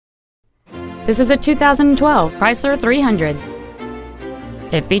This is a 2012 Chrysler 300.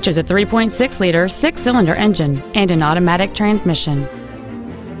 It features a 3.6-liter six-cylinder engine and an automatic transmission.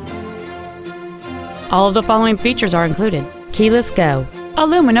 All of the following features are included: keyless go,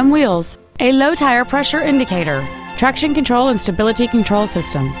 aluminum wheels, a low tire pressure indicator, traction control and stability control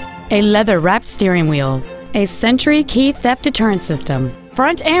systems, a leather-wrapped steering wheel, a Sentry key theft deterrent system,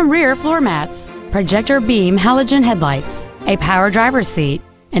 front and rear floor mats, projector beam halogen headlights, a power driver's seat,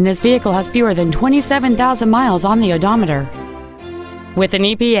 and this vehicle has fewer than 27,000 miles on the odometer. With an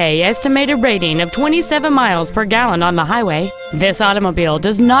EPA estimated rating of 27 miles per gallon on the highway, this automobile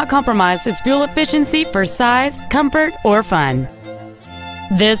does not compromise its fuel efficiency for size, comfort, or fun.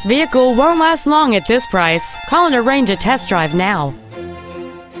 This vehicle won't last long at this price. Call and arrange a test drive now.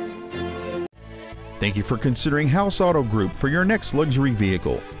 Thank you for considering Haus Auto Group for your next luxury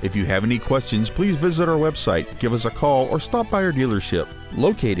vehicle. If you have any questions, please visit our website, give us a call, or stop by our dealership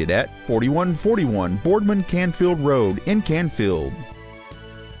located at 4141 Boardman-Canfield Road in Canfield.